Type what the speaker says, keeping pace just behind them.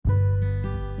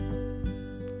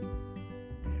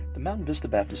Mountain Vista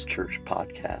Baptist Church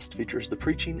podcast features the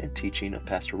preaching and teaching of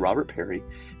Pastor Robert Perry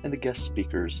and the guest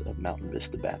speakers of Mountain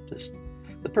Vista Baptist.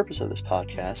 The purpose of this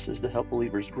podcast is to help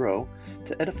believers grow,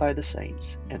 to edify the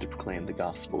saints, and to proclaim the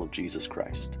gospel of Jesus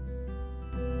Christ.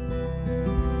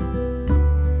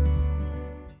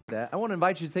 I want to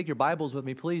invite you to take your Bibles with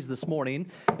me, please, this morning,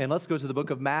 and let's go to the book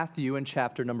of Matthew in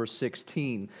chapter number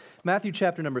 16. Matthew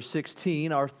chapter number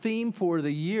 16, our theme for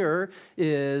the year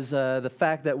is the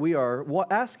fact that we are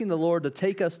asking the Lord to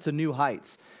take us to new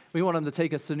heights. We want Him to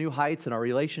take us to new heights in our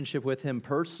relationship with Him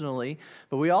personally,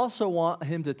 but we also want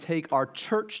Him to take our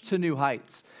church to new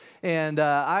heights. And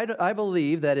I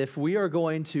believe that if we are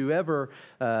going to ever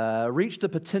reach the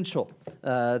potential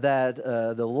that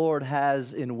the Lord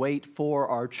has in wait for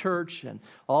our church and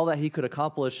all that He could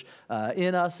accomplish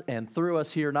in us and through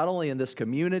us here, not only in this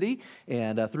community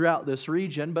and throughout this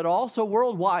region, but also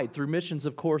worldwide through missions,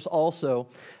 of course, also,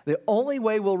 the only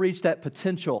way we'll reach that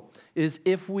potential is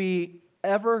if we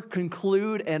ever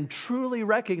conclude and truly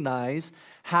recognize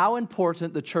how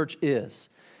important the church is.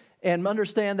 And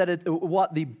understand that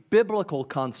what the biblical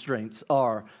constraints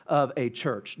are of a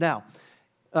church. Now,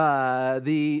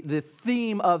 the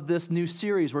theme of this new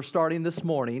series we're starting this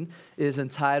morning is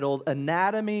entitled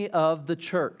Anatomy of the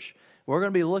Church. We're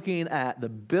going to be looking at the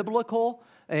biblical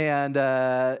and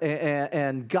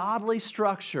godly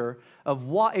structure of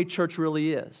what a church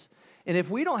really is. And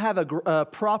if we don't have a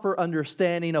proper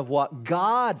understanding of what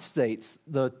God states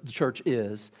the church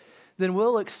is, then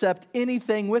we'll accept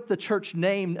anything with the church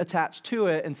name attached to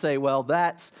it and say, well,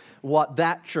 that's what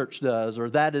that church does, or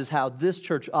that is how this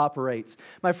church operates.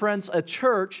 My friends, a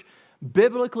church,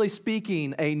 biblically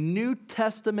speaking, a New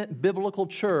Testament biblical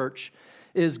church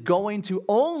is going to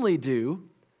only do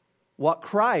what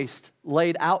Christ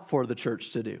laid out for the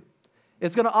church to do.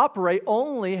 It's going to operate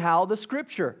only how the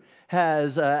Scripture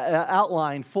has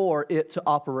outlined for it to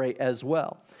operate as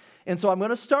well. And so I'm going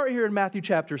to start here in Matthew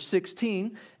chapter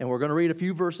 16, and we're going to read a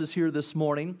few verses here this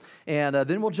morning, and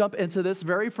then we'll jump into this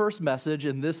very first message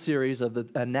in this series of the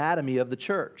anatomy of the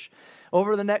church.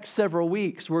 Over the next several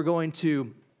weeks, we're going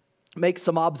to make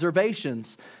some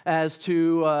observations as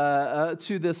to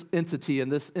this entity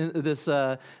and this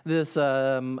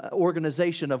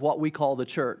organization of what we call the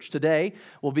church. Today,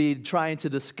 we'll be trying to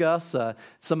discuss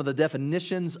some of the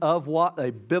definitions of what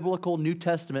a biblical New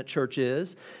Testament church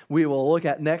is. We will look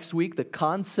at next week the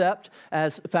concept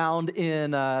as found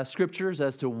in Scriptures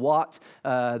as to what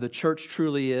the church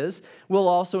truly is. We'll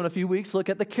also, in a few weeks, look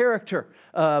at the character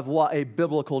of what a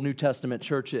biblical New Testament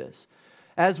church is.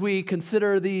 As we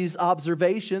consider these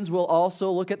observations, we'll also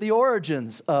look at the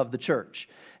origins of the church,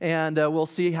 and we'll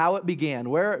see how it began,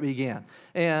 where it began,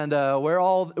 and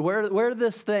where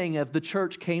this thing of the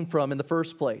church came from in the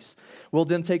first place. We'll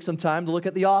then take some time to look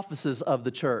at the offices of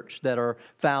the church that are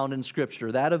found in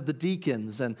Scripture, that of the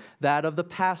deacons and that of the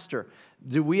pastor.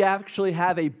 Do we actually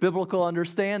have a biblical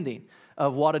understanding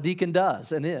of what a deacon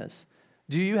does and is?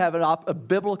 Do you have a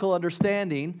biblical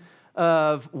understanding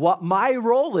of what my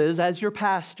role is as your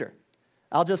pastor?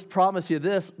 I'll just promise you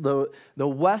this, the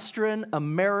Western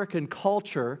American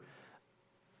culture,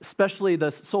 especially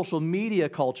the social media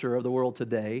culture of the world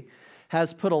today,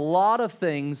 has put a lot of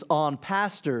things on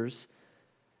pastors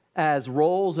as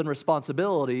roles and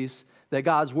responsibilities that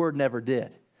God's Word never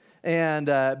did.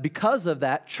 And because of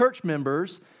that, church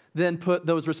members then put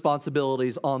those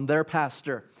responsibilities on their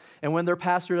pastor. And when their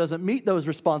pastor doesn't meet those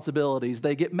responsibilities,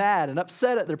 they get mad and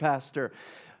upset at their pastor.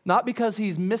 Not because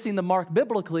he's missing the mark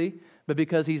biblically, but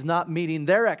because he's not meeting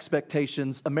their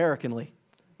expectations Americanly.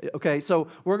 Okay, so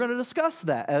we're going to discuss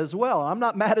that as well. I'm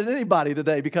not mad at anybody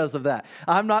today because of that.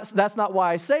 That's not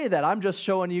why I say that. I'm just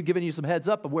showing you, giving you some heads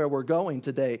up of where we're going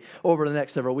today over the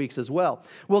next several weeks as well.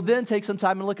 We'll then take some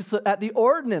time and look at the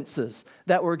ordinances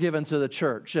that were given to the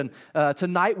church. And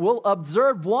tonight we'll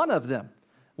observe one of them.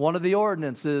 One of the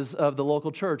ordinances of the local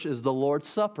church is the Lord's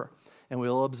Supper, and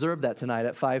we'll observe that tonight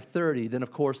at 5:30. Then,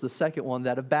 of course, the second one,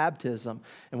 that of baptism,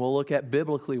 and we'll look at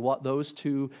biblically what those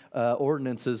two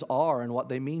ordinances are and what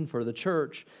they mean for the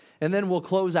church. And then we'll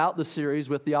close out the series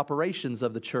with the operations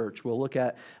of the church. We'll look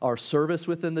at our service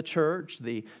within the church,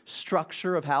 the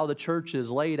structure of how the church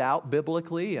is laid out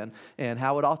biblically and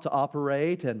how it ought to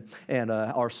operate, and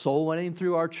our soul winning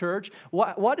through our church.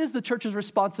 What is the church's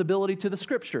responsibility to the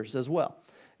Scriptures as well?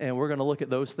 And we're going to look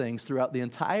at those things throughout the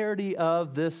entirety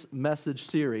of this message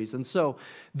series. And so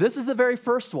this is the very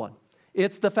first one.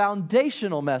 It's the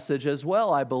foundational message as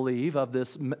well, I believe, of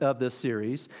this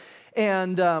series.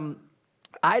 And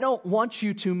I don't want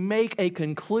you to make a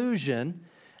conclusion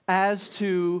as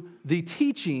to the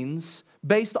teachings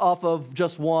based off of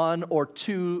just one or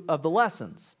two of the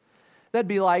lessons. That'd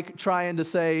be like trying to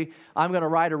say, I'm going to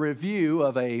write a review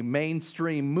of a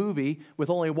mainstream movie with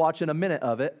only watching a minute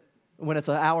of it when it's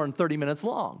an hour and 30 minutes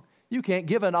long. You can't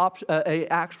give an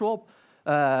actual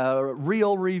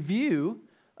real review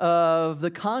of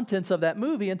the contents of that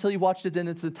movie until you've watched it in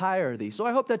its entirety. So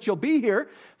I hope that you'll be here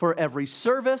for every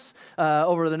service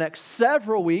over the next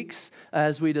several weeks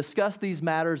as we discuss these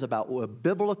matters about a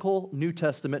biblical New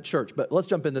Testament church. But let's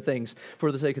jump into things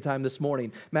for the sake of time this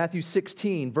morning. Matthew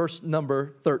 16, verse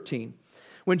number 13.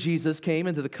 When Jesus came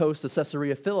into the coast of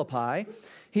Caesarea Philippi,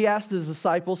 he asked his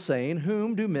disciples, saying,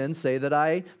 "Whom do men say that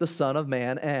I, the Son of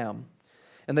Man, am?"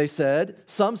 And they said,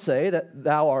 "Some say that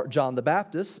thou art John the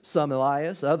Baptist, some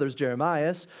Elias, others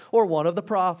Jeremiah, or one of the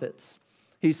prophets."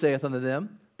 He saith unto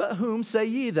them, "But whom say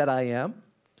ye that I am?"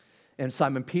 And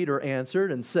Simon Peter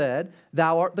answered and said,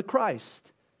 "Thou art the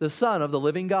Christ, the Son of the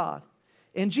living God."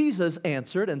 And Jesus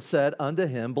answered and said unto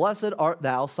him, "Blessed art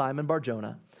thou, Simon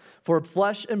Bar-Jonah, for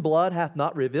flesh and blood hath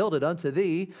not revealed it unto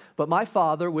thee, but my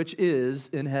Father which is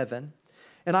in heaven.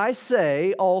 And I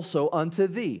say also unto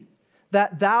thee,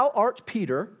 that thou art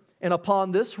Peter, and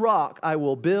upon this rock I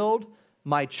will build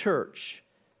my church,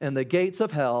 and the gates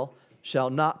of hell shall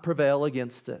not prevail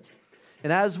against it."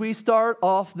 And as we start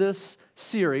off this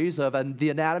series of the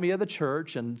anatomy of the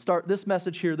church and start this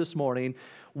message here this morning,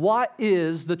 what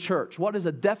is the church? What is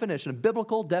a definition, a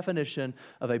biblical definition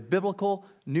of a biblical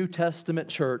New Testament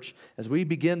church? As we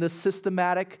begin this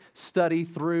systematic study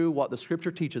through what the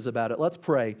Scripture teaches about it, let's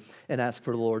pray and ask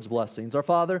for the Lord's blessings. Our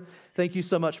Father, thank you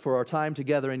so much for our time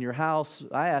together in your house.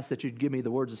 I ask that you'd give me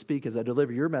the words to speak as I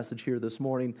deliver your message here this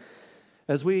morning.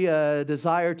 As we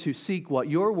desire to seek what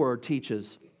your word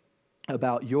teaches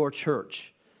about your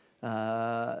church,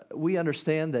 we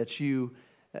understand that you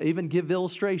even give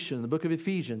illustration in the book of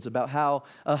Ephesians about how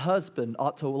a husband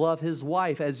ought to love his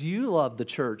wife as you love the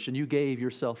church and you gave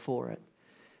yourself for it.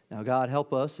 Now, God,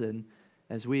 help us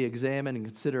as we examine and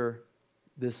consider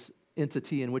this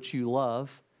entity in which you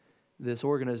love, this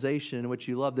organization in which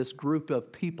you love, this group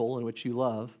of people in which you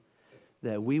love,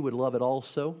 that we would love it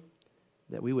also,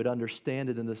 that we would understand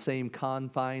it in the same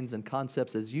confines and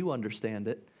concepts as you understand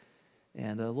it,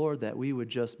 and Lord, that we would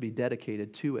just be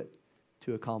dedicated to it,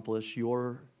 to accomplish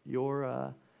your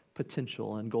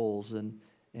potential and goals and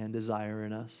desire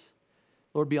in us.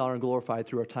 Lord, be honored and glorified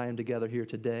through our time together here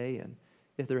today. And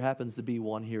if there happens to be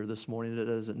one here this morning that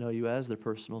doesn't know you as their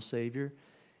personal Savior,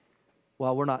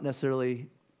 while we're not necessarily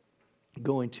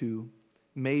going to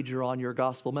major on your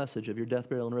gospel message of your death,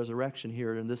 burial, and resurrection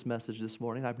here in this message this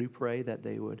morning, I do pray that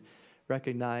they would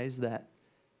recognize that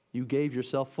you gave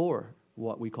yourself for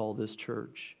what we call this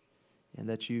church, and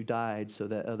that you died so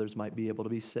that others might be able to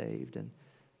be saved. And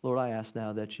Lord, I ask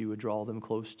now that you would draw them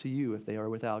close to you if they are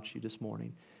without you this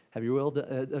morning. Have your will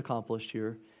accomplished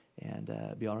here, and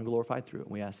be honored and glorified through it.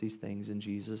 And we ask these things in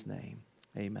Jesus' name.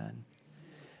 Amen.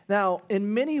 Now,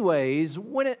 in many ways,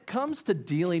 when it comes to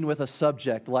dealing with a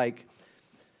subject like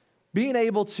being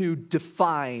able to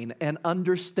define and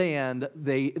understand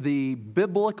the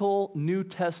biblical New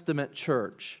Testament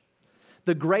church,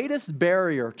 the greatest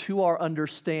barrier to our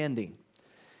understanding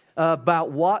about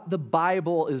what the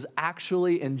Bible is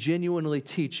actually and genuinely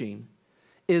teaching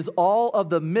is all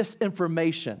of the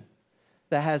misinformation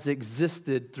that has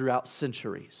existed throughout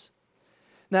centuries.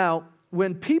 Now,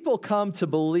 when people come to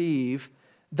believe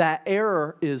that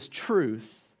error is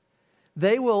truth,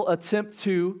 they will attempt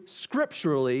to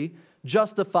scripturally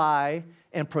justify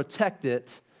and protect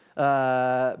it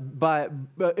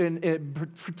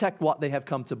protect what they have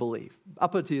come to believe. I'll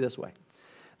put it to you this way.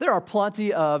 There are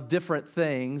plenty of different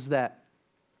things that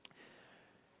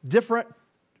different,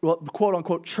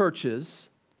 quote-unquote, churches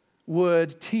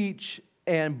would teach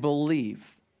and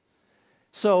believe.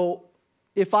 So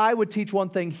if I would teach one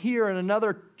thing here and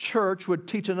another church would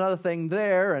teach another thing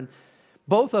there, and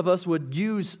both of us would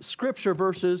use scripture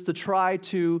verses to try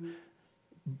to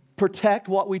protect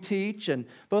what we teach, and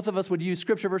both of us would use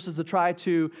scripture verses to try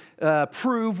to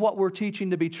prove what we're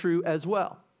teaching to be true as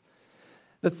well.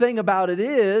 The thing about it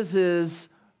is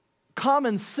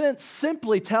common sense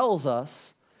simply tells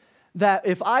us that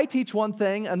if I teach one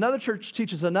thing, another church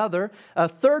teaches another, a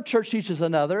third church teaches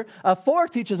another, a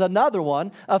fourth teaches another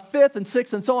one, a fifth and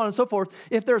sixth and so on and so forth.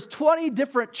 If there's 20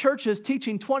 different churches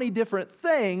teaching 20 different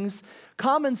things,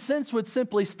 common sense would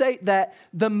simply state that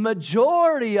the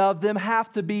majority of them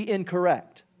have to be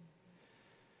incorrect.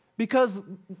 Because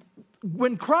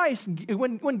when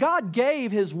God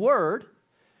gave His Word,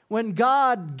 when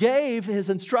God gave His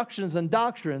instructions and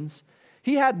doctrines,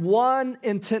 He had one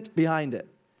intent behind it.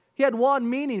 He had one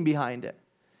meaning behind it.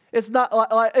 It's not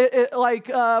like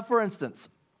for instance,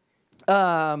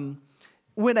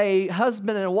 when a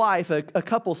husband and a wife, a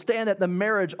couple, stand at the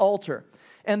marriage altar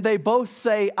and they both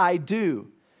say, I do,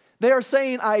 they are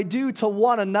saying I do to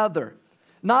one another.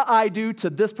 Not I do to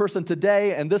this person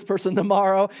today and this person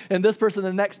tomorrow and this person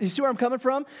the next. You see where I'm coming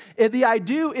from? The I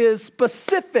do is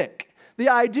specific. The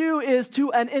I do is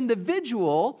to an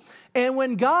individual. And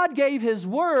when God gave His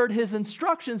word, His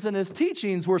instructions and His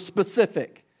teachings were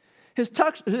specific. His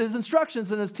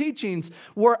instructions and His teachings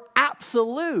were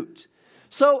absolute.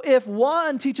 So if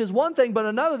one teaches one thing but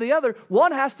another the other,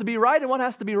 one has to be right and one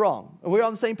has to be wrong. Are we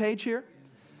on the same page here?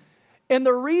 And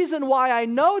the reason why I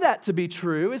know that to be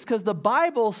true is because the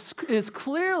Bible is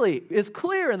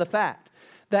clear in the fact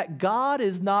that God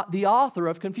is not the author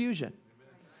of confusion.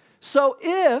 So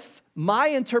if my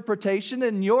interpretation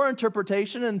and your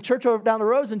interpretation and church over down the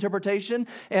road's interpretation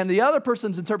and the other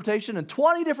person's interpretation and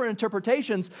 20 different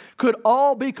interpretations could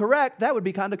all be correct, that would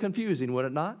be kind of confusing, would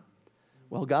it not?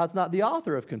 Well, God's not the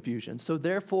author of confusion, so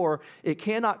therefore it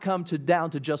cannot come down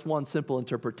to just one simple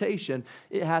interpretation.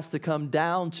 It has to come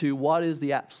down to what is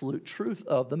the absolute truth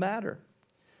of the matter.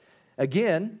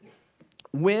 Again,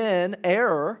 when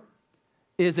error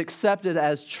is accepted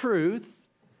as truth,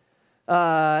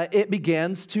 it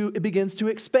begins to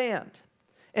expand.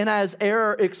 And as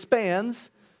error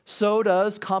expands, so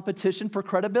does competition for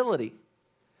credibility.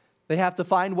 They have to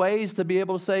find ways to be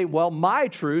able to say, well, my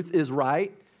truth is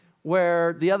right,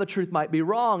 where the other truth might be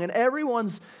wrong. And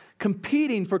everyone's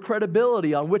competing for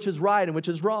credibility on which is right and which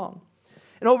is wrong.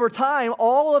 And over time,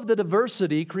 all of the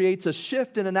diversity creates a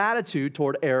shift in an attitude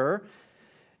toward error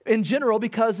in general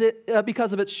because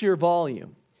of its sheer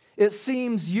volume. It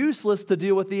seems useless to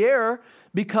deal with the error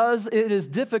because it is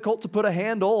difficult to put a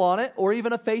handle on it or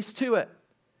even a face to it.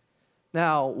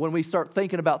 Now, when we start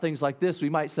thinking about things like this, we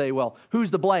might say, well,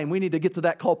 who's to blame? We need to get to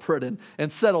that culprit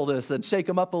and settle this and shake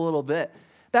them up a little bit.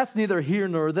 That's neither here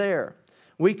nor there.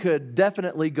 We could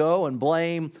definitely go and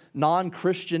blame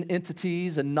non-Christian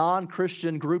entities and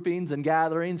non-Christian groupings and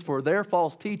gatherings for their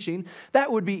false teaching. That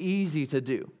would be easy to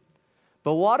do.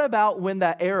 But what about when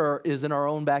that error is in our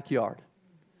own backyard?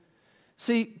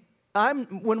 See,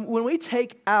 when we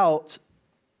take out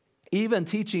even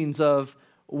teachings of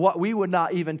what we would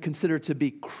not even consider to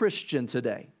be Christian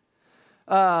today,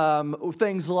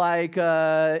 things like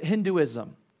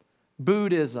Hinduism,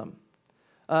 Buddhism,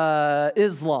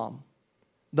 Islam,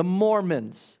 the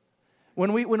Mormons.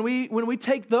 When we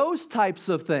take those types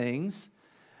of things,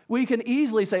 we can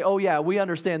easily say, oh yeah, we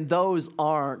understand those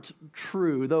aren't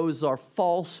true. Those are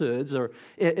falsehoods or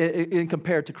in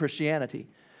compared to Christianity.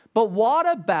 But what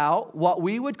about what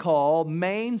we would call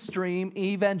mainstream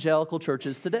evangelical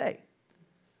churches today?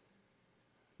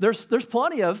 There's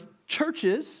plenty of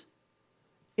churches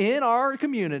in our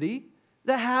community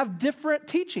that have different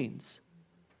teachings.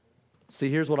 See,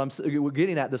 here's what we're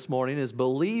getting at this morning is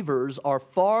believers are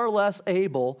far less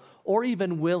able or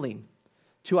even willing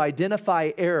to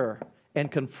identify error and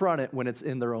confront it when it's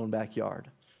in their own backyard.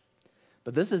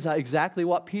 But this is exactly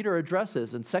what Peter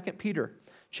addresses in 2 Peter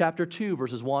chapter 2,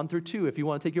 verses 1 through 2. If you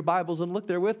want to take your Bibles and look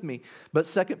there with me. But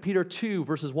 2 Peter 2,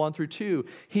 verses 1 through 2,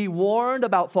 he warned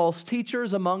about false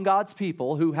teachers among God's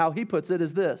people who, how he puts it,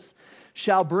 is this,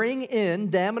 shall bring in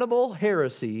damnable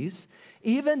heresies,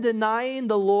 even denying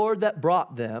the Lord that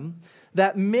brought them,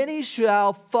 that many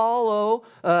shall follow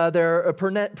their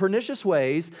pernicious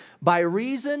ways, by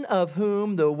reason of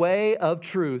whom the way of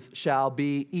truth shall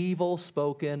be evil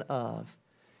spoken of.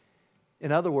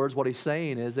 In other words, what he's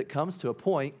saying is it comes to a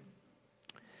point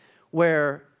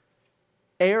where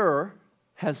error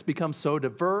has become so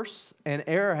diverse and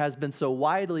error has been so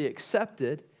widely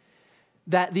accepted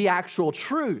that the actual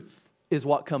truth is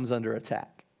what comes under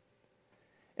attack.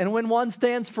 And when one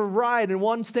stands for right and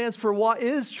one stands for what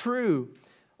is true,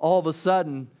 all of a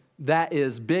sudden that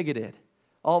is bigoted.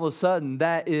 All of a sudden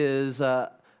that is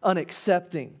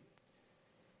unaccepting.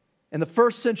 In the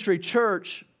first century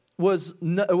church,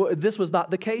 this was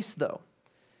not the case though.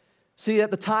 See,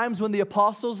 at the times when the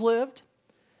apostles lived,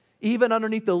 even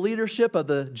underneath the leadership of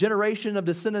the generation of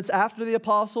descendants after the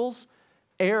apostles,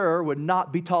 error would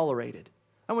not be tolerated.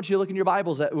 I want you to look in your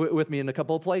Bibles with me in a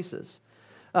couple of places.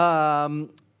 For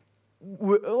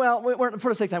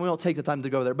the sake of time, we won't take the time to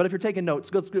go there. But if you're taking notes,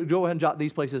 go ahead and jot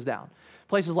these places down.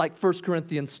 Places like 1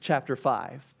 Corinthians chapter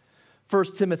 5, 1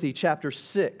 Timothy chapter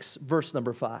 6, verse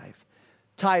number 5,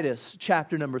 Titus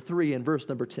chapter number 3 and verse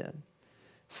number 10,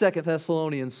 2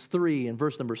 Thessalonians 3 and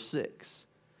verse number 6,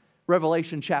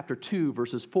 Revelation chapter 2,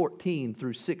 verses 14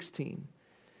 through 16.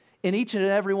 In each and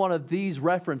every one of these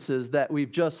references that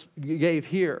we've just gave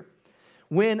here,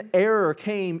 when error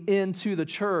came into the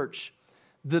church,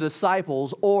 the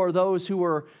disciples or those who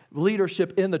were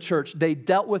leadership in the church, they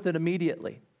dealt with it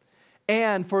immediately.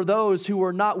 and for those who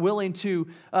were not willing to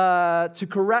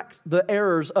correct the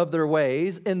errors of their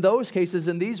ways. In those cases,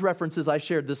 in these references I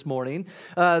shared this morning,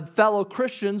 fellow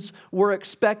Christians were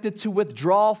expected to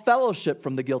withdraw fellowship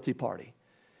from the guilty party.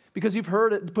 Because you've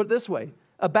heard it put this way,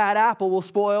 a bad apple will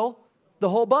spoil the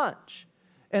whole bunch.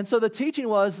 And so the teaching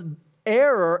was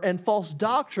error and false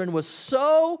doctrine was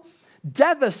so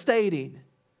devastating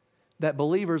that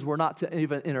believers were not to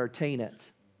even entertain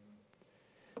it.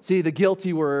 See, the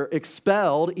guilty were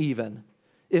expelled even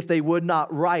if they would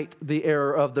not right the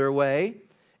error of their way,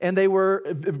 and they were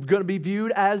going to be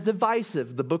viewed as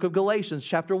divisive. The book of Galatians,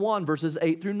 chapter 1, verses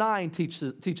 8 through 9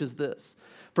 teaches this.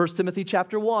 1 Timothy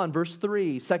chapter 1, verse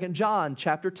 3, 2 John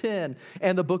chapter 10,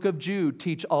 and the book of Jude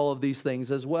teach all of these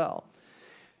things as well.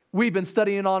 We've been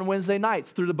studying on Wednesday nights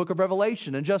through the book of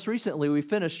Revelation, and just recently we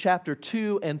finished chapter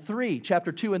 2 and 3.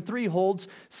 Chapter 2 and 3 holds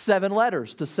 7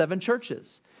 letters to 7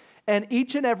 churches. And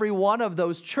each and every one of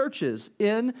those churches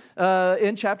in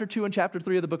chapter 2 and chapter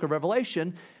 3 of the book of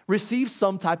Revelation receives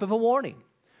some type of a warning.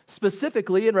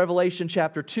 Specifically, in Revelation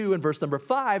chapter 2 and verse number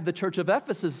 5, the church of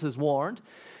Ephesus is warned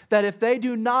that if they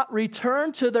do not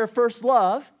return to their first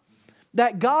love,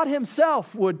 that God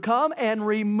himself would come and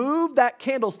remove that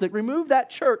candlestick, remove that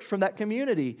church from that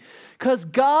community. Because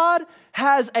God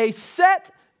has a set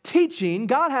teaching,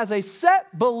 God has a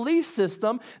set belief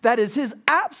system that is his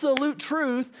absolute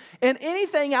truth, and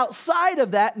anything outside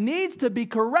of that needs to be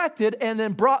corrected and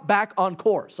then brought back on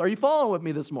course. Are you following with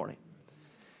me this morning?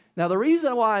 Now, the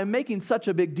reason why I'm making such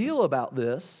a big deal about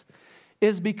this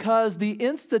is because the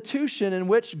institution in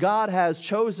which God has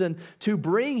chosen to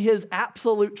bring his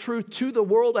absolute truth to the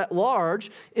world at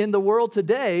large in the world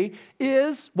today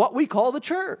is what we call the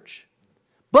church.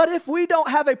 But if we don't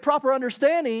have a proper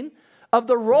understanding of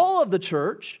the role of the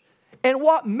church and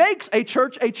what makes a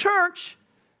church,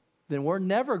 then we're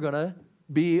never going to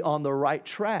be on the right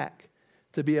track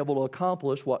to be able to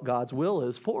accomplish what God's will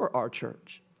is for our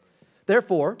church.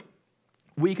 Therefore,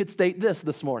 we could state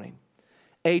this morning.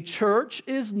 A church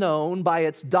is known by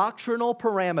its doctrinal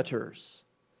parameters.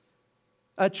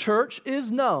 A church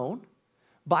is known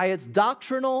by its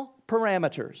doctrinal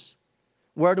parameters.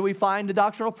 Where do we find the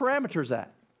doctrinal parameters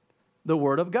at? The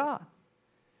Word of God.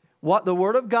 What the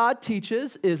Word of God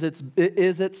teaches is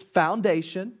its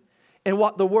foundation, and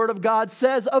what the Word of God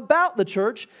says about the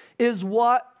church is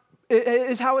how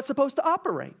it's supposed to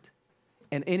operate.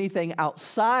 And anything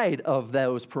outside of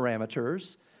those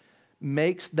parameters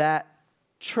makes that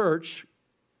church,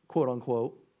 quote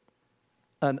unquote,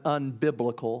 an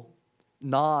unbiblical,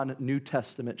 non-New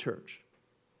Testament church.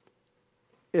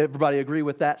 Everybody agree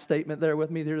with that statement there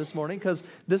with me here this morning? Because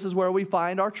this is where we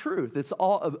find our truth. It's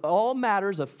all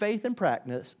matters of faith and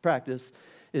practice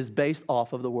is based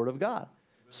off of the Word of God.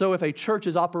 So if a church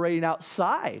is operating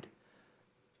outside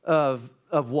of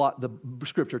what the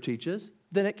Scripture teaches,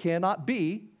 then it cannot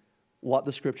be what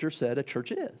the Scripture said a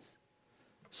church is.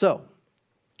 So,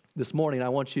 this morning I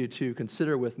want you to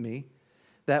consider with me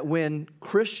that when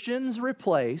Christians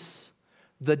replace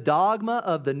the dogma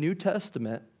of the New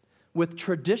Testament with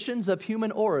traditions of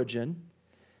human origin,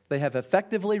 they have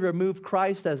effectively removed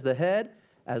Christ as the head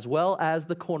as well as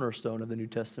the cornerstone of the New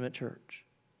Testament church.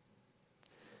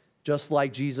 Just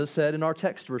like Jesus said in our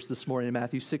text verse this morning in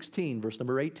Matthew 16, verse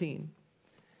number 18.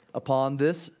 Upon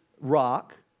this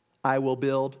rock I will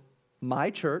build my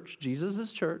church,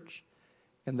 Jesus' church,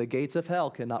 and the gates of hell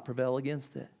cannot prevail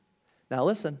against it. Now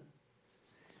listen,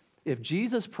 if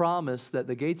Jesus promised that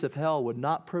the gates of hell would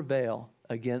not prevail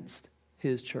against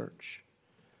his church,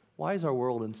 why is our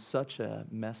world in such a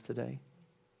mess today?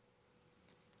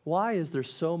 Why is there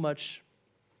so much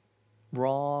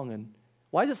wrong, and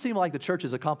why does it seem like the church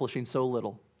is accomplishing so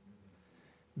little?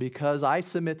 Because I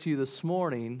submit to you this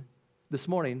morning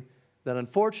that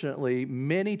unfortunately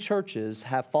many churches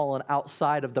have fallen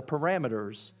outside of the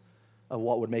parameters of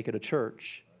what would make it a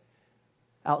church,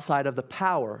 outside of the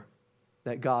power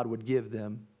that God would give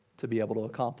them to be able to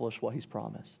accomplish what he's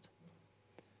promised.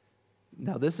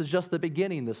 Now, this is just the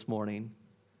beginning this morning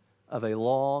of a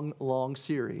long, long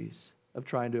series of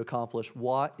trying to accomplish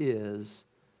what is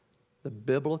the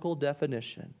biblical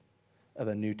definition of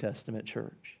a New Testament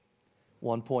church.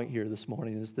 One point here this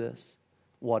morning is this.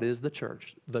 What is the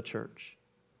church? The church.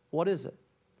 What is it?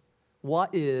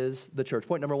 What is the church?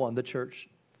 Point number one, the church.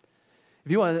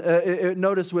 If you want to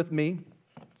notice with me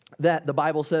that the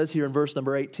Bible says here in verse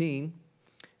number 18,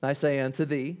 "And I say unto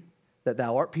thee that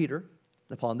thou art Peter,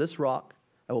 and upon this rock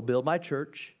I will build my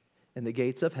church, and the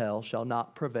gates of hell shall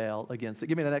not prevail against it."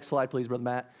 Give me the next slide, please, Brother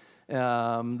Matt.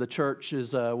 The church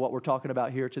is what we're talking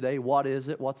about here today. What is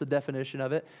it? What's the definition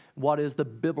of it? What is the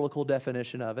biblical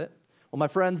definition of it? Well, my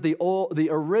friends, the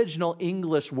original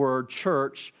English word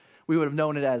church, we would have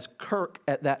known it as kirk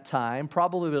at that time,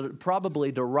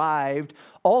 probably derived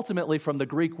ultimately from the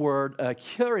Greek word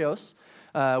kurios,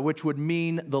 which would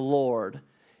mean the Lord.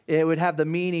 It would have the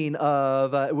meaning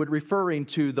of, referring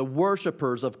to the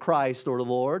worshipers of Christ or the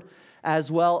Lord,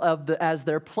 as well as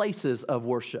their places of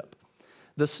worship,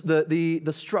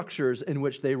 the structures in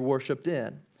which they worshiped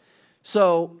in.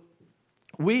 So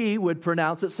we would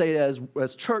pronounce it, say, as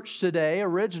church today.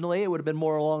 Originally, it would have been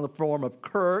more along the form of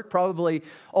kirk, probably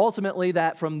ultimately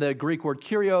that from the Greek word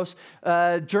kurios,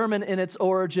 German in its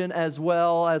origin as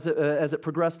well as it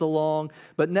progressed along.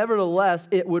 But nevertheless,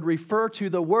 it would refer to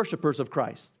the worshipers of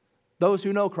Christ, those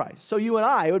who know Christ. So you and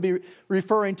I, it would be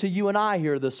referring to you and I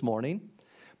here this morning.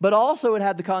 But also it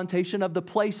had the connotation of the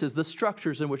places, the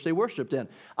structures in which they worshiped in,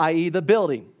 i.e. the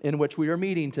building in which we are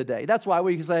meeting today. That's why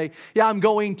we can say, yeah, I'm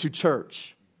going to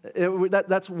church.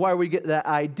 That's why we get that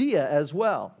idea as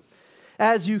well.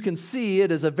 As you can see,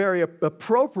 it is a very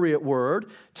appropriate word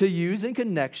to use in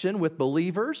connection with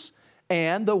believers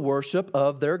and the worship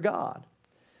of their God.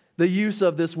 The use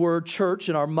of this word church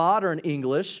in our modern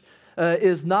English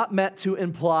is not meant to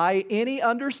imply any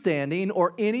understanding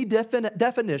or any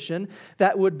definition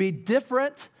that would be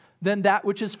different than that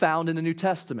which is found in the New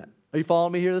Testament. Are you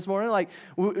following me here this morning? Like,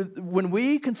 when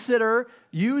we consider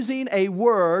using a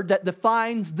word that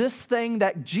defines this thing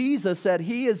that Jesus said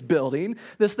He is building,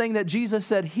 this thing that Jesus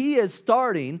said He is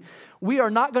starting, we are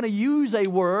not going to use a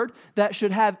word that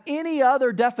should have any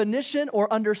other definition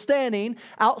or understanding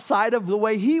outside of the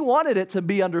way He wanted it to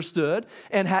be understood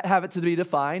and have it to be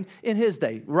defined in His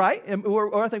day, right?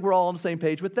 Or I think we're all on the same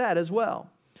page with that as well.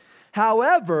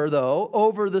 However, though,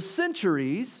 over the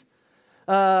centuries,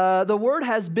 the word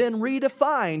has been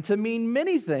redefined to mean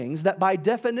many things that by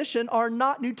definition are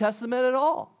not New Testament at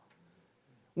all.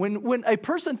 When a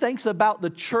person thinks about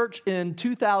the church in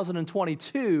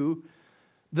 2022,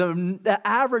 the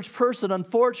average person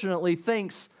unfortunately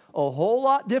thinks a whole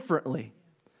lot differently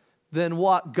than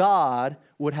what God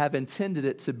would have intended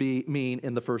it to mean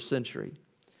in the first century.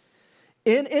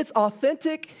 In its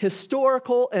authentic,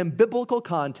 historical, and biblical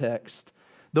context,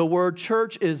 the word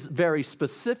church is very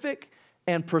specific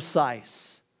and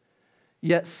precise.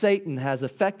 Yet Satan has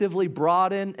effectively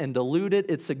broadened and diluted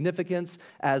its significance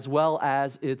as well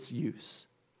as its use.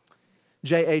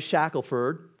 J.A.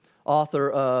 Shackelford,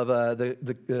 author of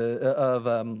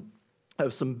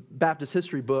some Baptist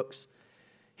history books,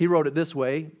 he wrote it this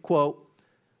way, quote,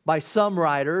 "By some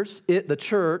writers, the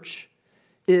church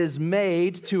is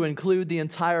made to include the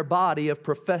entire body of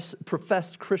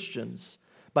professed Christians.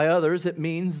 By others, it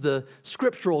means the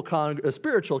spiritual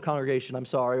congregation,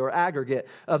 or aggregate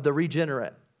of the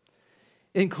regenerate,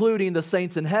 including the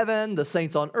saints in heaven, the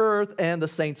saints on earth, and the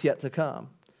saints yet to come.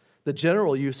 The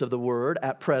general use of the word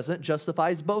at present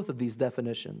justifies both of these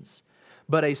definitions,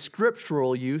 but a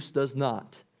scriptural use does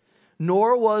not.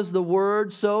 Nor was the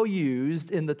word so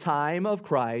used in the time of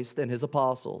Christ and His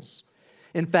apostles.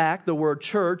 In fact, the word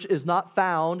church is not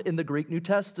found in the Greek New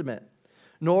Testament,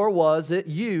 nor was it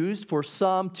used for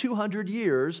some 200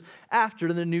 years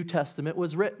after the New Testament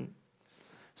was written.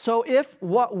 So if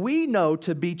what we know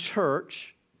to be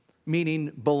church,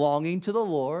 meaning belonging to the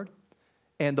Lord,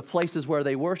 and the places where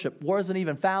they worship, wasn't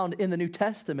even found in the New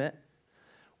Testament,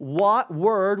 what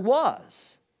word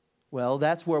was? Well,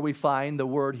 that's where we find the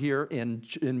word here in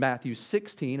Matthew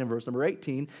 16 and verse number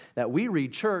 18, that we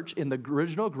read church. In the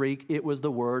original Greek, it was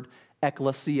the word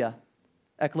ekklesia.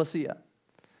 Ekklesia.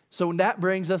 So that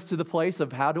brings us to the place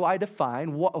of how do I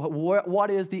define what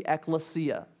is the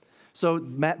ekklesia? So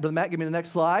Brother Matt, give me the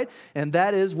next slide, and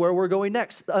that is where we're going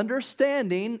next.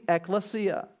 Understanding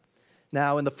ekklesia.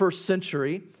 Now, in the first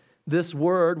century, this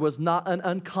word was not an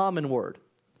uncommon word.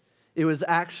 It was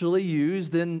actually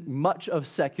used in much of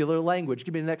secular language.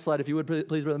 Give me the next slide, if you would,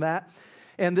 please, Brother Matt.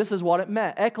 And this is what it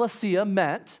meant. Ekklesia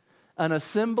meant an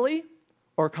assembly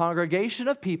or congregation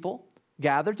of people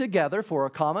gathered together for a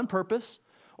common purpose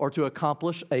or to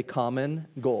accomplish a common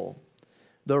goal.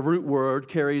 The root word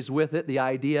carries with it the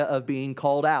idea of being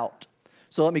called out.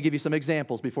 So let me give you some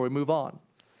examples before we move on.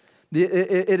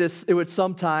 It would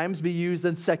sometimes be used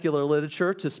in secular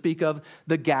literature to speak of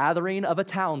the gathering of a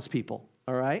townspeople,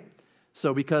 all right?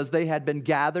 So because they had been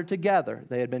gathered together,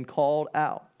 they had been called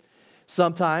out.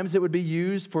 Sometimes it would be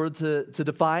used to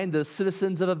define the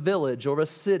citizens of a village or a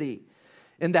city.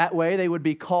 In that way, they would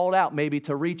be called out maybe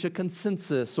to reach a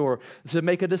consensus or to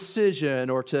make a decision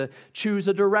or to choose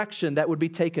a direction that would be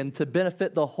taken to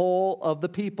benefit the whole of the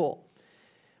people.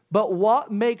 But what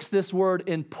makes this word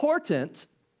important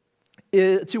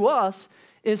to us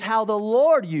is how the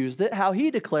Lord used it, how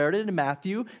He declared it in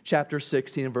Matthew chapter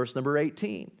 16 and verse number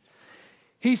 18.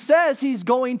 He says he's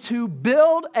going to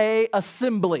build an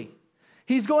assembly.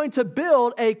 He's going to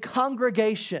build a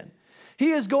congregation.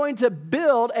 He is going to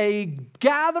build a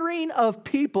gathering of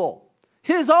people,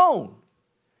 his own,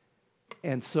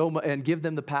 and give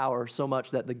them the power so much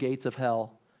that the gates of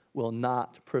hell will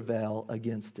not prevail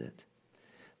against it.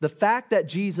 The fact that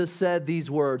Jesus said these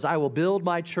words, I will build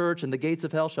my church and the gates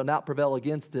of hell shall not prevail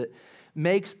against it,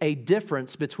 makes a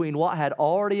difference between what had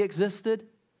already existed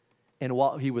and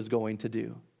what he was going to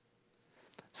do.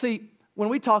 See, when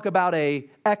we talk about a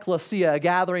ecclesia, a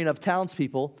gathering of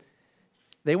townspeople,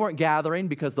 they weren't gathering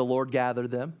because the Lord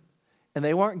gathered them, and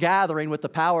they weren't gathering with the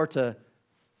power to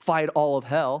fight all of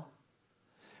hell.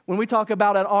 When we talk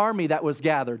about an army that was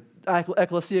gathered,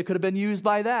 ecclesia could have been used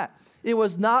by that. It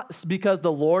was not because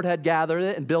the Lord had gathered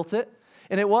it and built it,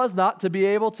 and it was not to be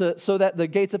able to, so that the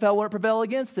gates of hell wouldn't prevail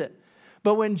against it.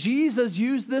 But when Jesus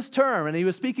used this term, and he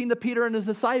was speaking to Peter and his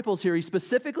disciples here, he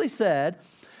specifically said,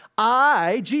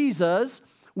 I, Jesus,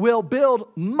 will build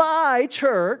my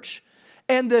church,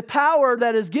 and the power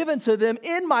that is given to them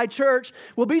in my church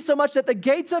will be so much that the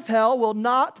gates of hell will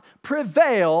not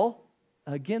prevail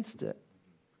against it.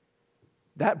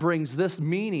 That brings this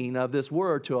meaning of this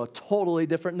word to a totally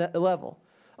different level,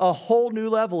 a whole new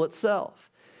level itself.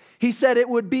 He said it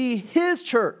would be his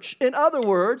church. In other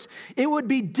words, it would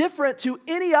be different to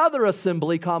any other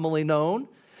assembly commonly known,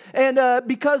 and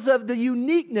because of the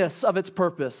uniqueness of its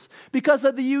purpose, because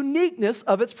of the uniqueness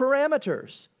of its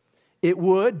parameters. It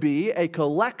would be a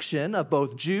collection of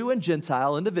both Jew and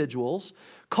Gentile individuals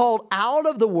called out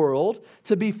of the world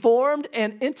to be formed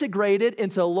and integrated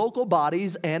into local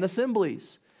bodies and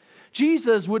assemblies.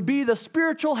 Jesus would be the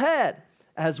spiritual head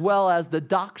as well as the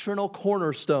doctrinal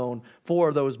cornerstone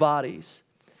for those bodies.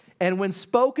 And when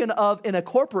spoken of in a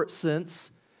corporate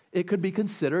sense, it could be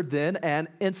considered then an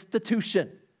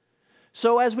institution.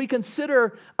 So as we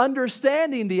consider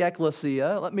understanding the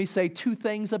ecclesia, let me say two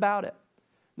things about it.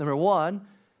 Number one,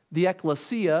 the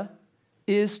ecclesia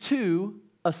is to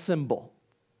assemble.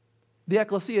 The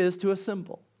ecclesia is to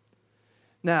assemble.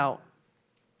 Now,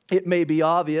 it may be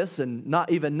obvious and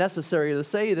not even necessary to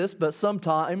say this, but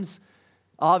sometimes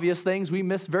obvious things we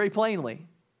miss very plainly.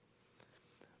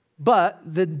 But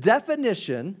the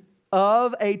definition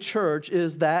of a church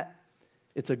is that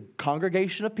it's a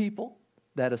congregation of people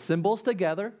that assembles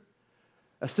together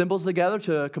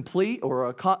to complete or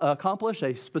accomplish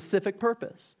a specific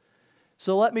purpose.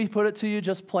 So let me put it to you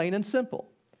just plain and simple.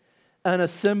 An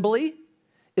assembly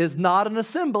is not an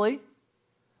assembly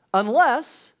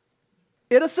unless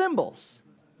it assembles.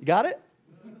 You got it?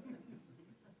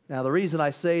 Now, the reason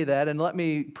I say that, and let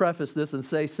me preface this and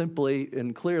say simply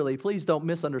and clearly, please don't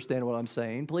misunderstand what I'm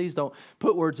saying. Please don't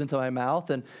put words into my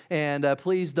mouth, and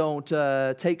please don't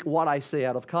take what I say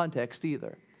out of context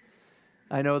either.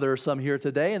 I know there are some here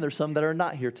today, and there's some that are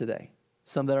not here today.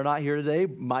 Some that are not here today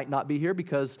might not be here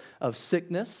because of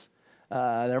sickness.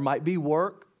 There might be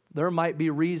work. There might be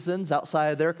reasons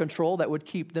outside of their control that would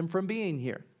keep them from being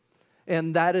here.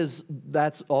 And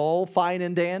that's all fine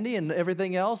and dandy and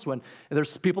everything else. When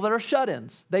there's people that are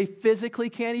shut-ins, they physically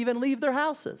can't even leave their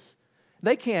houses.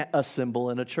 They can't assemble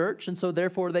in a church, and so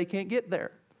therefore they can't get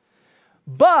there.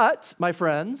 But, my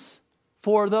friends,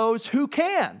 for those who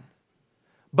can,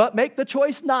 but make the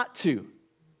choice not to,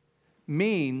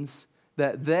 means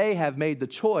that they have made the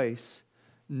choice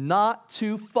not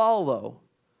to follow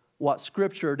what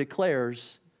Scripture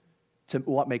declares to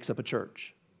what makes up a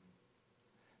church.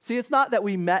 See, it's not that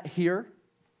we met here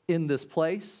in this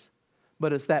place,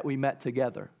 but it's that we met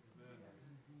together.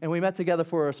 And we met together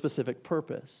for a specific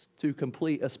purpose, to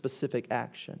complete a specific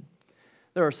action.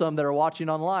 There are some that are watching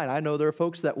online. I know there are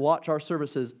folks that watch our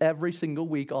services every single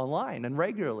week online and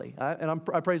regularly.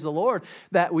 I praise the Lord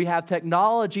that we have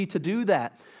technology to do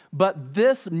that. But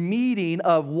this meeting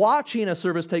of watching a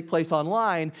service take place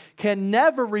online can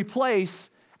never replace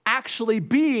actually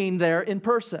being there in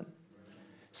person.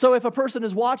 So if a person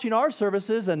is watching our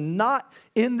services and not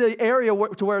in the area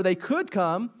to where they could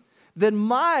come, then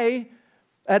my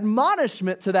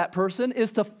admonishment to that person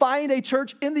is to find a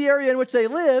church in the area in which they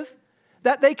live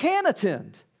that they can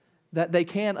attend, that they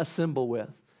can assemble with,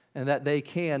 and that they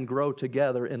can grow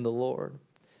together in the Lord.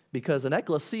 Because an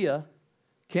ecclesia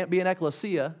can't be an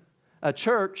ecclesia. A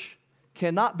church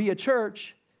cannot be a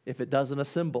church if it doesn't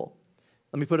assemble.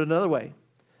 Let me put it another way.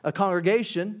 A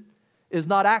congregation is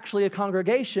not actually a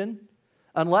congregation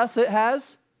unless it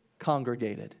has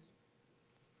congregated.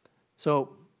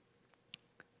 So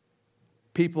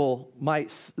people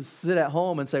might sit at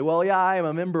home and say, well, yeah, I am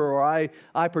a member, or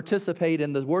I participate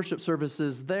in the worship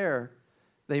services there.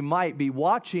 They might be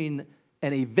watching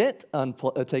an event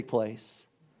take place,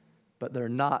 but they're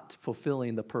not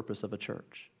fulfilling the purpose of a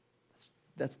church.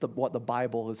 That's what the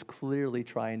Bible is clearly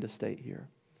trying to state here.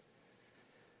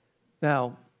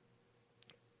 Now,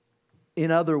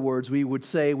 in other words, we would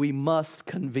say we must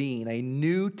convene. A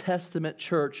New Testament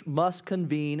church must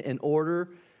convene in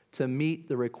order to meet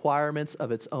the requirements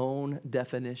of its own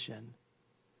definition.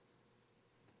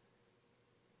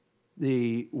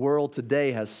 The world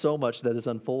today has so much that is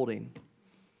unfolding.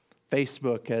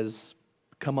 Facebook has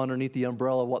come underneath the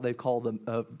umbrella of what they called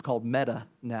Meta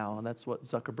now, and that's what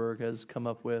Zuckerberg has come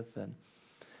up with. And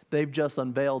they've just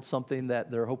unveiled something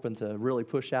that they're hoping to really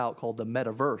push out called the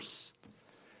metaverse.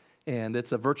 And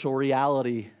it's a virtual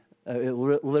reality. It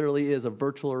literally is a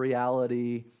virtual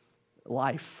reality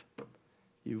life.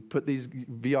 You put these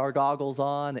VR goggles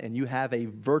on, and you have a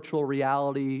virtual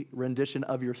reality rendition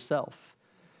of yourself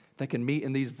that can meet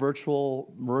in these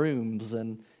virtual rooms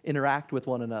and interact with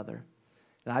one another.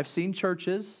 And I've seen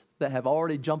churches that have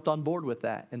already jumped on board with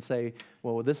that and say,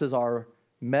 well, this is our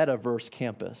metaverse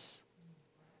campus.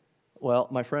 Well,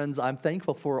 my friends, I'm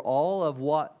thankful for all of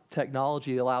what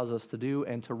technology allows us to do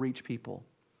and to reach people.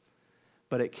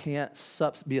 But it can't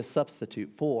be a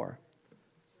substitute for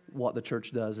what the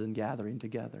church does in gathering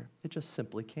together. It just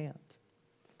simply can't.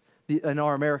 In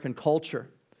our American culture,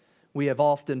 we have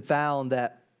often found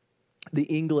that the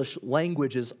English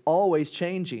language is always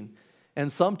changing,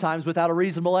 and sometimes without a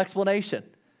reasonable explanation.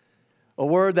 A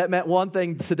word that meant one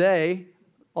thing today,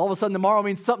 all of a sudden tomorrow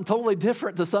means something totally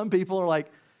different to some people. Are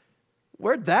like,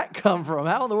 where'd that come from?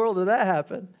 How in the world did that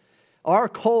happen? Our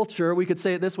culture, we could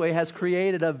say it this way, has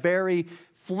created a very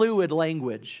fluid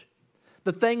language.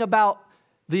 The thing about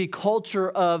the culture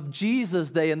of Jesus'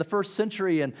 day in the first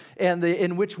century and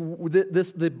in which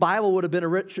the Bible would have been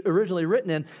originally written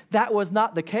in, that was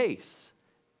not the case.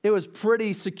 It was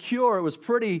pretty secure. It was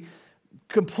pretty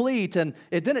complete, and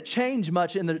it didn't change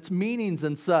much in its meanings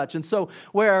and such. And so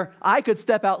where I could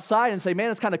step outside and say, man,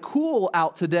 it's kind of cool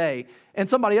out today, and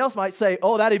somebody else might say,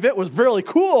 oh, that event was really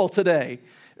cool today,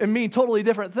 and mean totally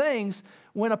different things.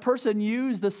 When a person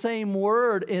used the same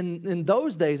word in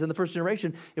those days, in the first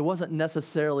generation, it wasn't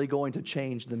necessarily going to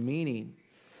change the meaning.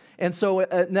 And so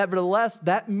nevertheless,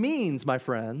 that means, my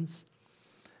friends,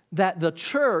 that the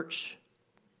church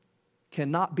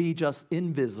cannot be just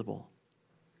invisible,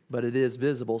 but it is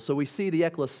visible. So we see the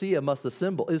ecclesia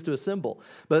is to assemble.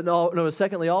 But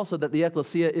secondly also that the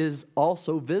ecclesia is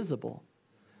also visible.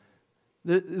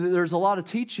 There's a lot of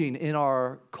teaching in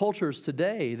our cultures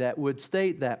today that would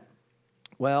state that,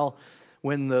 well,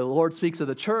 when the Lord speaks of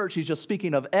the church, He's just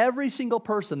speaking of every single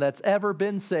person that's ever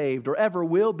been saved or ever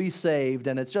will be saved.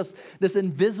 And it's just this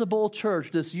invisible church,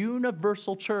 this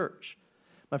universal church.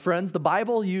 My friends, the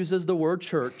Bible uses the word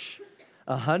church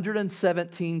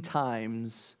 117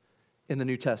 times in the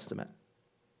New Testament.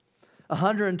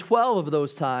 112 of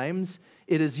those times,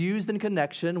 it is used in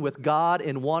connection with God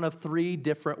in one of three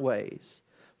different ways.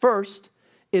 First,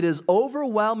 it is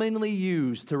overwhelmingly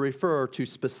used to refer to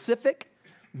specific,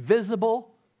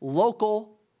 visible,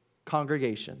 local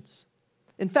congregations.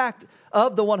 In fact,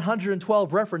 of the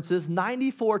 112 references,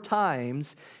 94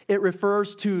 times it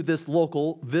refers to this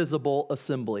local, visible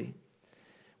assembly.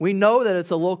 We know that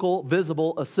it's a local,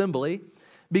 visible assembly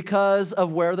because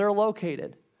of where they're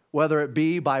located, whether it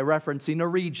be by referencing a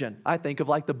region. I think of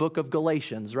like the book of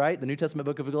Galatians, right? The New Testament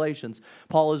book of Galatians.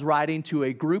 Paul is writing to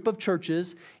a group of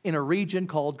churches in a region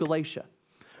called Galatia.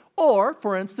 Or,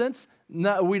 for instance,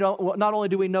 not only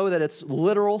do we know that it's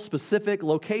literal, specific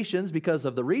locations because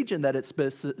of the region that it's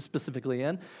specifically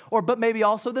in, but maybe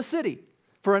also the city.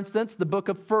 For instance, the book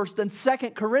of 1st and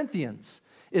 2nd Corinthians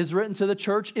is written to the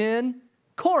church in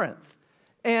Corinth.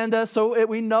 And so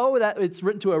we know that it's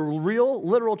written to a real,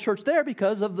 literal church there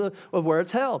because of where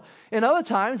it's held. And other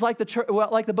times, like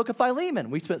the book of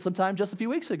Philemon, we spent some time just a few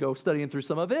weeks ago studying through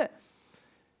some of it.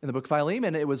 In the book of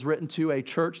Philemon, it was written to a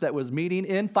church that was meeting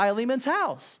in Philemon's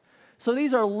house. So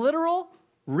these are literal,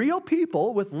 real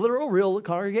people with literal, real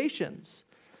congregations.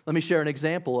 Let me share an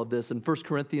example of this in 1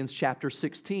 Corinthians chapter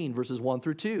 16, verses 1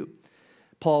 through 2.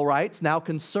 Paul writes, "Now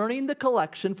concerning the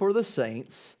collection for the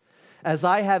saints, as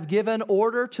I have given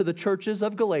order to the churches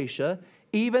of Galatia,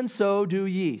 even so do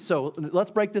ye." So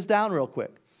let's break this down real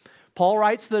quick. Paul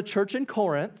writes to the church in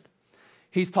Corinth.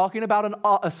 He's talking about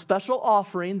a special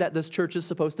offering that this church is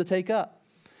supposed to take up.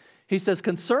 He says,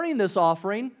 concerning this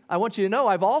offering, I want you to know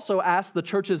I've also asked the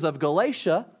churches of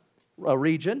Galatia, a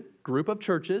region, group of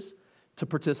churches, to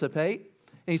participate.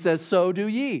 And he says, so do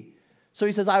ye. So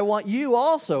he says, I want you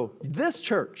also, this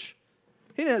church.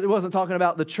 He wasn't talking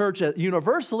about the church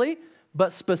universally,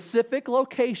 but specific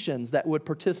locations that would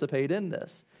participate in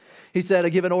this. He said, I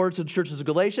give an order to the churches of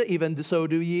Galatia, even so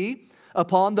do ye,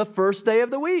 upon the first day of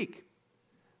the week.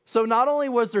 So not only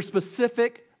was there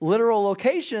specific literal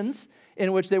locations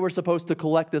in which they were supposed to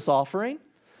collect this offering,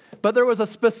 but there was a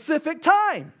specific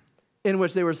time in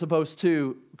which they were supposed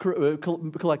to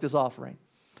collect this offering.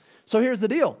 So here's the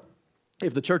deal.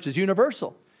 If the church is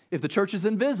universal, if the church is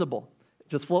invisible,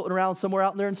 just floating around somewhere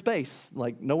out there in space,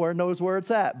 like nowhere knows where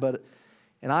it's at,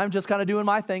 and I'm just kind of doing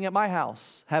my thing at my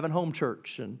house, having home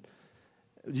church, and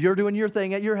you're doing your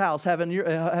thing at your house, having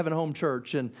home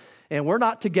church, and we're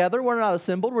not together, we're not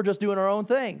assembled, we're just doing our own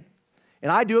thing. And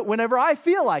I do it whenever I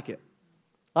feel like it.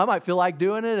 I might feel like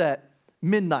doing it at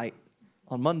midnight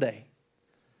on Monday.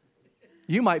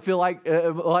 You might feel like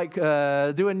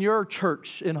doing your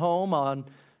church in home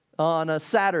on a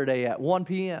Saturday at 1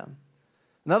 p.m.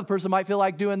 Another person might feel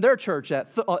like doing their church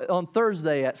on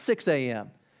Thursday at 6 a.m.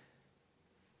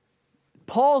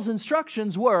 Paul's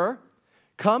instructions were,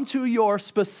 come to your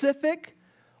specific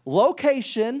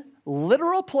location,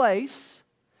 literal place,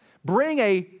 bring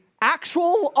an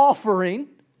actual offering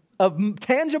of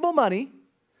tangible money,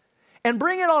 and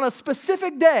bring it on a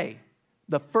specific day,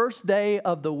 the first day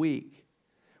of the week.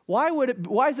 Why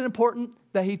is it important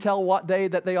that he tell what day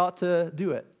that they ought to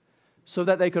do it? So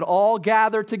that they could all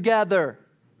gather together.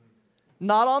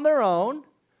 Not on their own,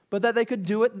 but that they could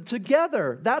do it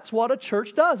together. That's what a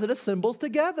church does. It assembles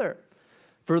together.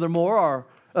 Furthermore, our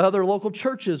other local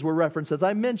churches were referenced, as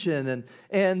I mentioned,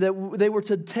 and that they were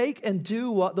to take and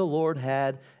do what the Lord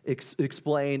had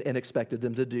explained and expected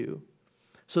them to do.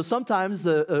 So sometimes,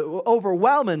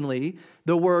 overwhelmingly,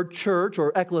 the word church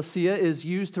or ecclesia is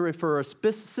used to refer a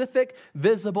specific,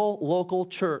 visible, local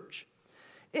church.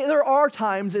 There are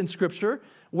times in Scripture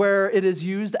where it is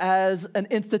used as an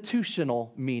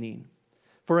institutional meaning.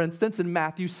 For instance, in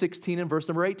Matthew 16 and verse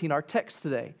number 18, our text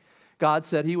today, God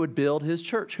said he would build his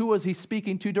church. Who was he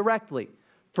speaking to directly?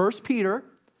 First Peter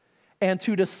and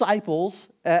two disciples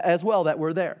as well that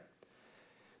were there.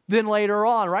 Then later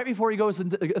on, right before he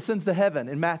ascends to heaven,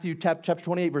 in Matthew chapter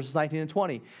 28, verses 19 and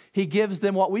 20, he gives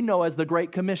them what we know as the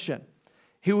Great Commission.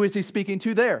 Who is he speaking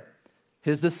to there?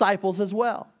 His disciples as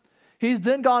well. He's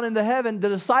then gone into heaven. The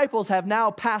disciples have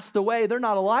now passed away. They're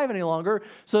not alive any longer.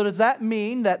 So does that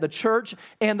mean that the church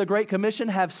and the Great Commission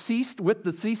have ceased with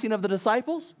the ceasing of the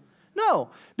disciples? No,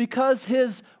 because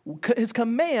his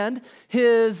command,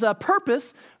 his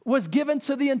purpose was given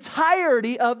to the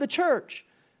entirety of the church.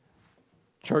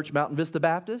 Church Mountain Vista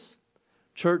Baptist,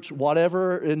 church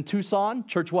whatever in Tucson,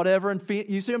 church whatever in Phoenix,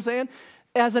 you see what I'm saying?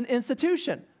 As an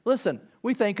institution. Listen,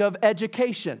 we think of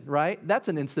education, right? That's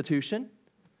an institution.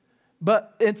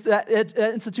 But that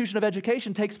institution of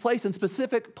education takes place in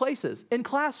specific places, in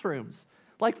classrooms,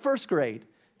 like first grade,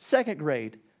 second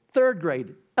grade, third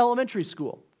grade, elementary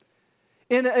school.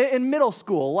 In middle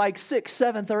school, like 6th,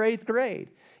 7th, or 8th grade.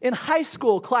 In high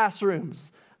school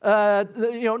classrooms, 9th,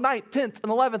 10th, and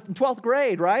 11th, and 12th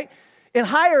grade, right? In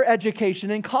higher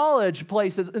education, in college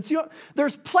places. And so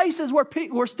there's places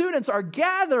where students are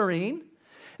gathering,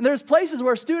 and there's places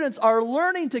where students are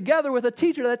learning together with a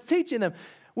teacher that's teaching them.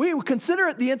 We consider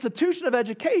it the institution of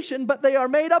education, but they are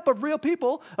made up of real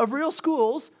people, of real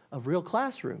schools, of real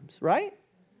classrooms, right?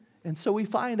 And so we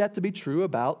find that to be true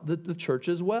about the church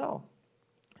as well.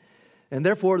 And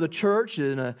therefore, the church,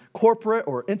 in a corporate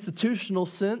or institutional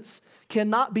sense,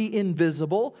 cannot be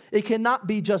invisible. It cannot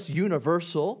be just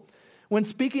universal. When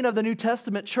speaking of the New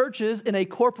Testament churches in a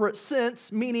corporate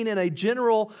sense, meaning in a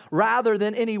general rather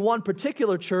than any one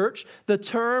particular church, the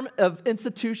term of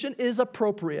institution is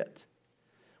appropriate.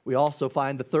 We also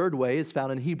find the third way is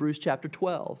found in Hebrews chapter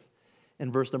 12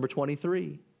 and verse number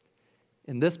 23.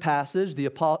 In this passage, the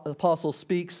apostle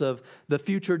speaks of the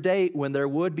future date when there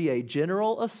would be a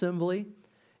general assembly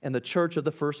and the church of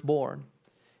the firstborn.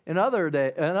 In other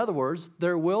words,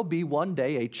 there will be one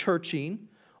day a churching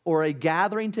or a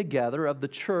gathering together of the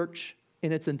church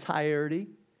in its entirety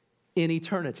in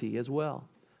eternity as well.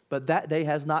 But that day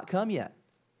has not come yet.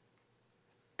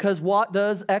 Because what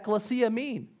does ecclesia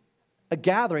mean? A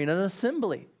gathering, an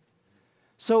assembly.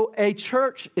 So a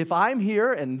church, if I'm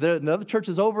here and another church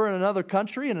is over in another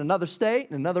country, in another state,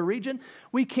 in another region,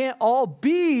 we can't all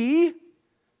be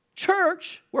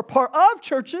church. We're part of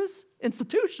churches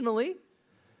institutionally.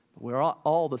 But we're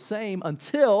all the same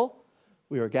until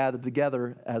we are gathered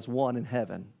together as one in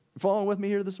heaven. You following with me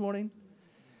here this morning?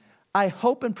 I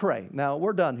hope and pray. Now,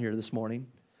 we're done here this morning.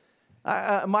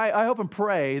 I hope and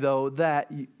pray, though,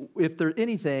 that if there's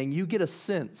anything, you get a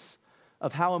sense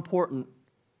of how important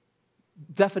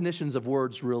definitions of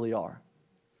words really are.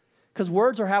 Because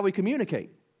words are how we communicate.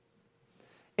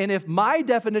 And if my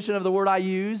definition of the word I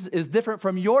use is different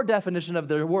from your definition of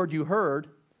the word you heard,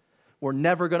 we're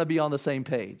never going to be on the same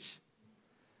page.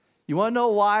 You want to know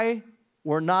why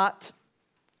we're not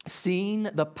seeing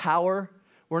the power.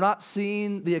 We're not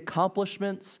seeing the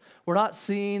accomplishments. We're not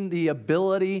seeing the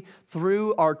ability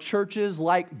through our churches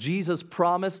like Jesus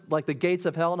promised, like the gates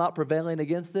of hell not prevailing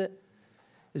against it,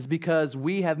 is because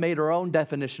we have made our own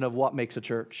definition of what makes a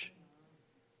church.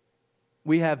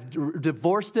 We have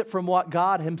divorced it from what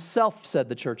God himself said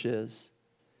the church is.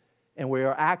 And we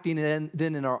are acting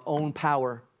then in our own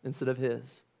power instead of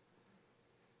his.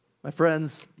 My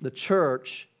friends, the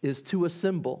church is to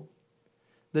assemble.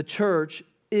 The church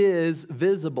is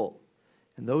visible.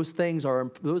 And those terms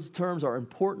are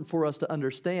important for us to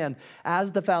understand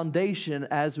as the foundation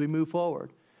as we move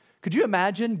forward. Could you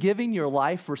imagine giving your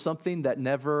life for something that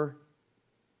never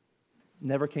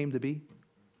came to be?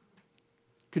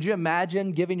 Could you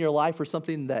imagine giving your life for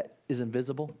something that is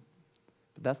invisible?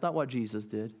 But that's not what Jesus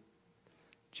did.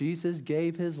 Jesus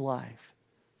gave his life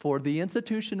for the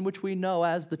institution which we know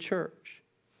as the church.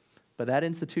 But that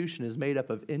institution is made up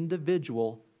of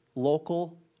individual,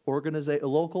 local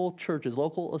churches,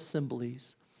 local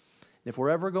assemblies. If we're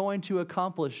ever going to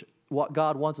accomplish what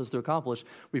God wants us to accomplish,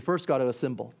 we first got to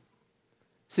assemble.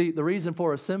 See, the reason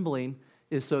for assembling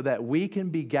is so that we can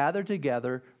be gathered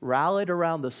together, rallied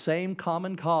around the same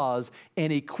common cause,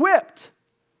 and equipped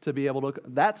to be able to.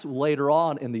 That's later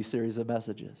on in these series of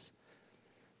messages.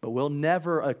 But we'll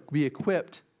never be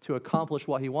equipped to accomplish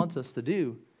what he wants us to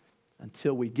do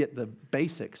until we get the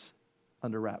basics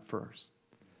under wrap first.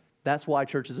 That's why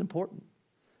church is important.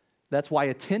 That's why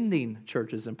attending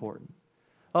church is important.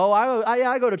 Oh,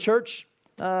 I go to church.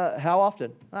 How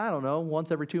often? I don't know,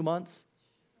 once every 2 months.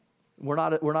 We're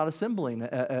not assembling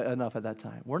enough at that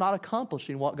time. We're not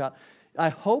accomplishing what God. I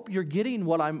hope you're getting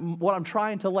what I'm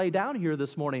trying to lay down here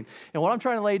this morning. And what I'm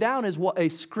trying to lay down is what a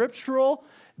scriptural,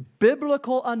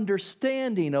 biblical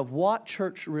understanding of what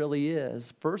church really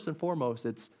is. First and foremost,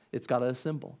 it's got to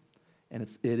assemble, and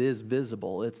it is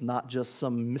visible. It's not just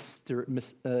some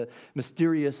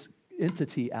mysterious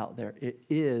entity out there. It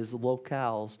is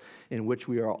locales in which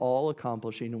we are all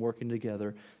accomplishing and working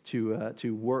together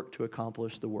to work to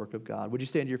accomplish the work of God. Would you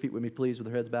stand to your feet with me, please, with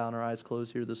our heads bowed and our eyes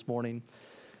closed here this morning?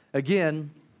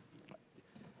 Again,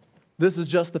 this is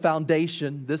just the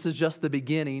foundation. This is just the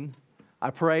beginning. I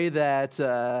pray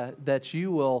that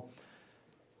you will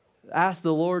ask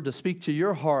the Lord to speak to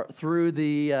your heart through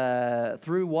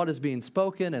what is being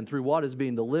spoken and through what is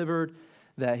being delivered,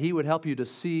 that he would help you to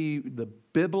see the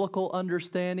biblical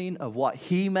understanding of what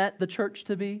he meant the church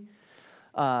to be,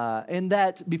 and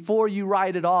that before you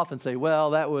write it off and say,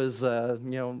 well, that was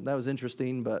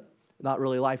interesting, but not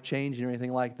really life-changing or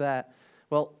anything like that.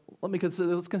 Well,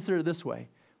 let's consider it this way.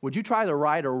 Would you try to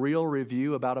write a real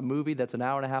review about a movie that's an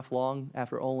hour and a half long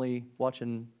after only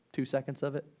watching 2 seconds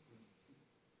of it?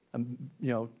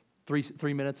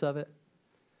 3 minutes of it?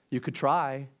 You could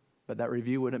try, but that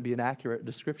review wouldn't be an accurate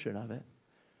description of it.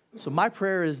 So my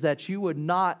prayer is that you would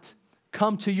not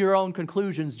come to your own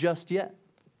conclusions just yet,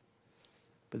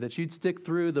 but that you'd stick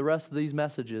through the rest of these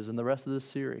messages and the rest of this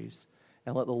series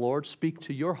and let the Lord speak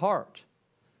to your heart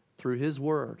through his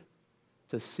word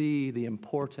to see the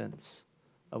importance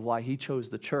of why he chose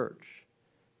the church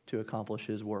to accomplish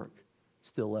his work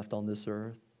still left on this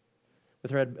earth.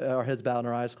 With our heads bowed and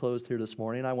our eyes closed here this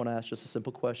morning, I want to ask just a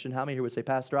simple question. How many here would say,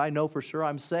 Pastor, I know for sure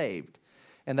I'm saved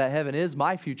and that heaven is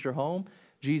my future home.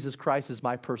 Jesus Christ is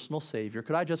my personal Savior.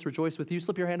 Could I just rejoice with you?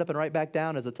 Slip your hand up and write back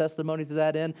down as a testimony to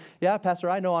that end. Yeah, Pastor,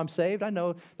 I know I'm saved. I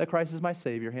know that Christ is my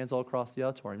Savior. Hands all across the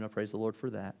auditorium. I praise the Lord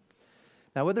for that.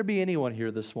 Now, would there be anyone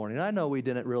here this morning? I know we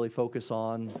didn't really focus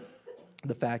on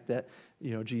the fact that,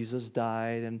 Jesus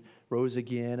died and rose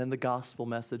again and the gospel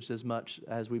message as much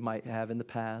as we might have in the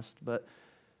past, but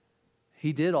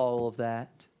he did all of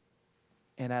that,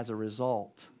 and as a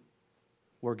result,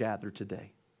 we're gathered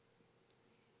today.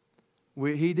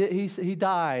 He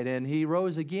died and he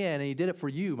rose again, and he did it for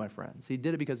you, my friends. He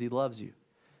did it because he loves you.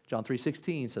 John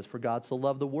 3:16 says, for God so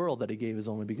loved the world that he gave his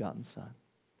only begotten Son.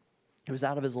 It was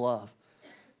out of his love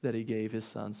that he gave his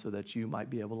Son so that you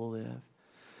might be able to live.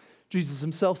 Jesus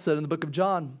himself said in the book of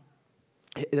John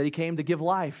that he came to give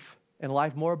life and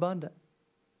life more abundant.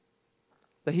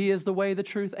 That he is the way, the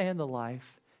truth, and the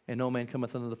life, and no man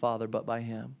cometh unto the Father but by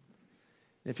him.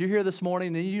 If you're here this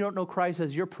morning and you don't know Christ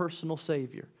as your personal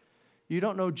Savior, you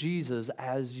don't know Jesus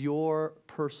as your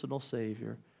personal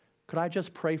Savior, could I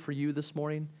just pray for you this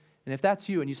morning? And if that's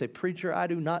you and you say, preacher, I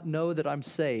do not know that I'm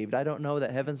saved. I don't know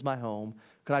that heaven's my home.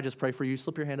 Could I just pray for you?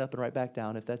 Slip your hand up and write back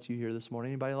down if that's you here this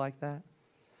morning. Anybody like that?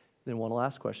 Then one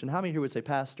last question. How many here would say,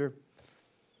 Pastor,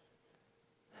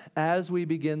 as we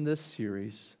begin this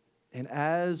series and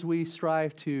as we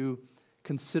strive to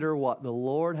consider what the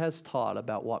Lord has taught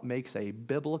about what makes a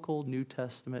biblical New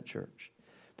Testament church,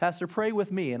 Pastor, pray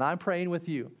with me, and I'm praying with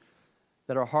you,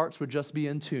 that our hearts would just be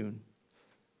in tune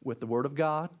with the Word of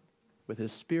God, with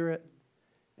His Spirit,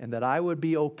 and that I would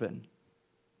be open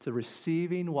to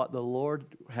receiving what the Lord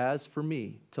has for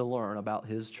me to learn about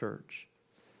His church.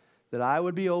 That I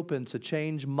would be open to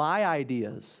change my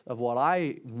ideas of what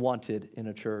I wanted in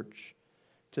a church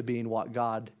to being what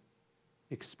God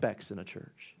expects in a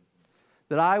church.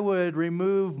 That I would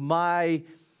remove my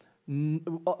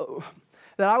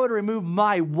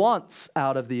wants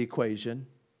out of the equation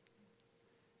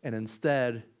and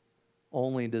instead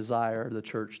only desire the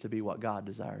church to be what God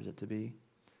desires it to be.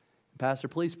 Pastor,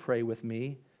 please pray with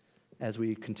me as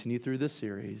we continue through this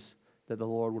series that the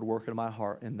Lord would work in my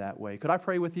heart in that way. Could I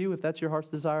pray with you? If that's your heart's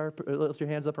desire, lift your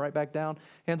hands up and right back down.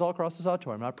 Hands all across this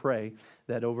auditorium. I pray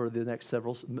that over the next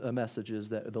several messages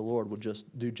that the Lord would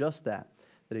just do just that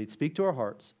He'd speak to our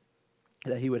hearts,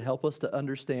 that He would help us to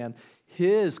understand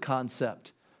His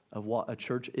concept of what a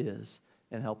church is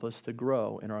and help us to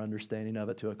grow in our understanding of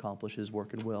it to accomplish His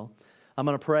work and will. I'm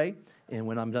going to pray, and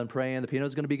when I'm done praying, the piano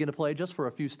is going to begin to play just for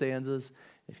a few stanzas.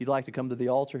 If you'd like to come to the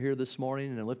altar here this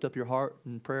morning and lift up your heart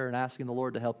in prayer and asking the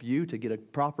Lord to help you to get a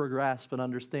proper grasp and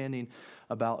understanding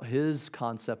about His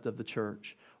concept of the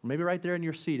church, or maybe right there in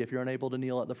your seat if you're unable to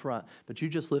kneel at the front, but you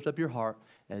just lift up your heart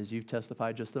as you've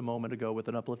testified just a moment ago with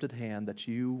an uplifted hand that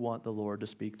you want the Lord to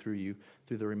speak through you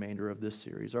through the remainder of this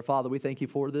series. Our Father, we thank you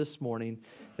for this morning.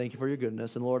 Thank you for your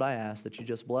goodness. And Lord, I ask that you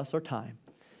just bless our time.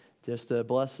 Just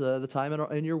bless the time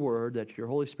in your word, that your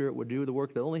Holy Spirit would do the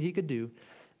work that only He could do.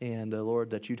 And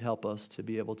Lord, that you'd help us to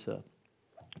be able to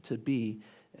be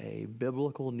a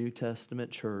biblical New Testament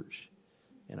church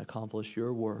and accomplish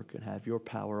your work and have your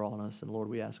power on us. And Lord,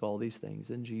 we ask all these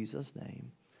things in Jesus'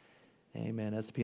 name. Amen. As the